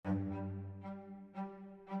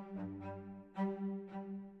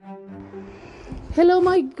Hello,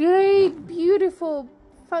 my great, beautiful,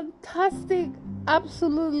 fantastic,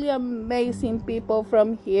 absolutely amazing people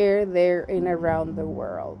from here, there, and around the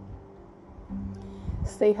world.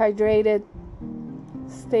 Stay hydrated,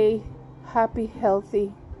 stay happy,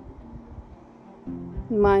 healthy,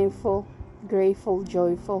 mindful, grateful,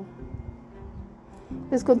 joyful.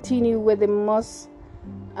 Let's continue with the most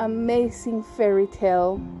amazing fairy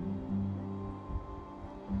tale,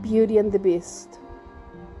 Beauty and the Beast.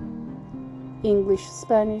 English,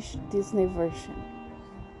 Spanish, Disney version.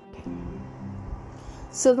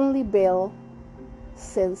 Suddenly Belle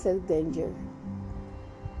sensed danger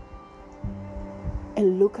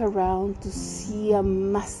and looked around to see a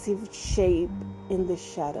massive shape in the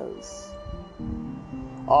shadows.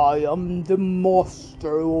 I am the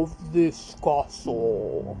master of this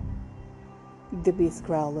castle, the beast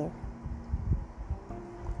growled.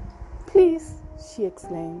 Please, she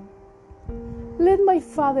exclaimed, let my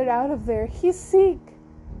father out of there. He's sick.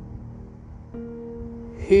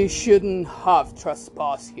 He shouldn't have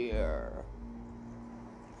trespassed here,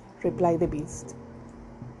 replied the beast.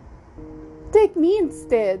 Take me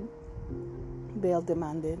instead, Belle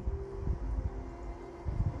demanded.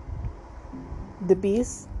 The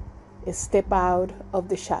beast stepped out of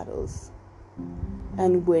the shadows,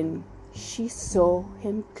 and when she saw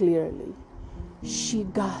him clearly, she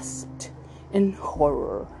gasped in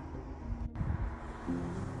horror.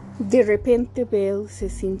 De repente Belle se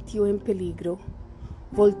sintió en peligro.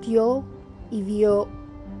 Volteó y vio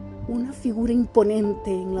una figura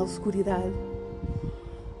imponente en la oscuridad.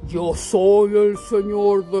 Yo soy el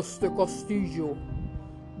señor de este castillo,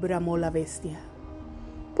 bramó la bestia.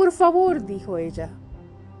 Por favor, dijo ella.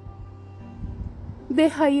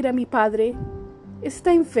 Deja ir a mi padre.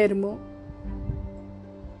 Está enfermo.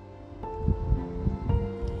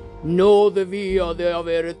 No debía de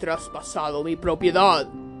haber traspasado mi propiedad,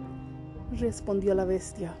 respondió la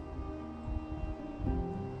bestia.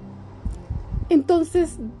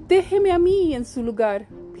 Entonces déjeme a mí en su lugar,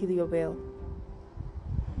 pidió Belle.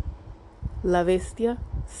 La bestia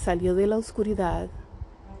salió de la oscuridad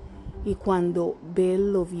y cuando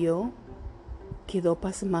Belle lo vio, quedó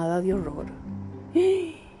pasmada de horror.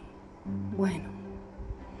 Bueno,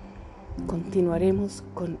 continuaremos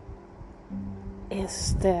con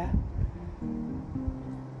esta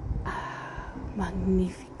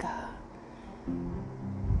magnífica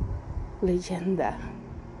leyenda.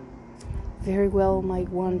 Very well, my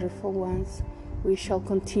wonderful ones. We shall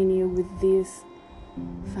continue with this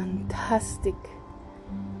fantastic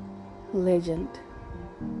legend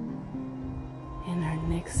in our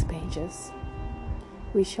next pages.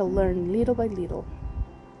 We shall learn little by little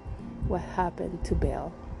what happened to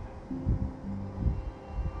Belle.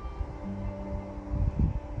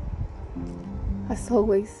 As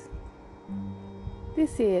always,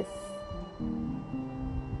 this is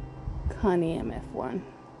Connie MF1.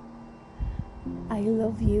 I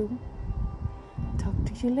love you. Talk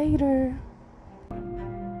to you later.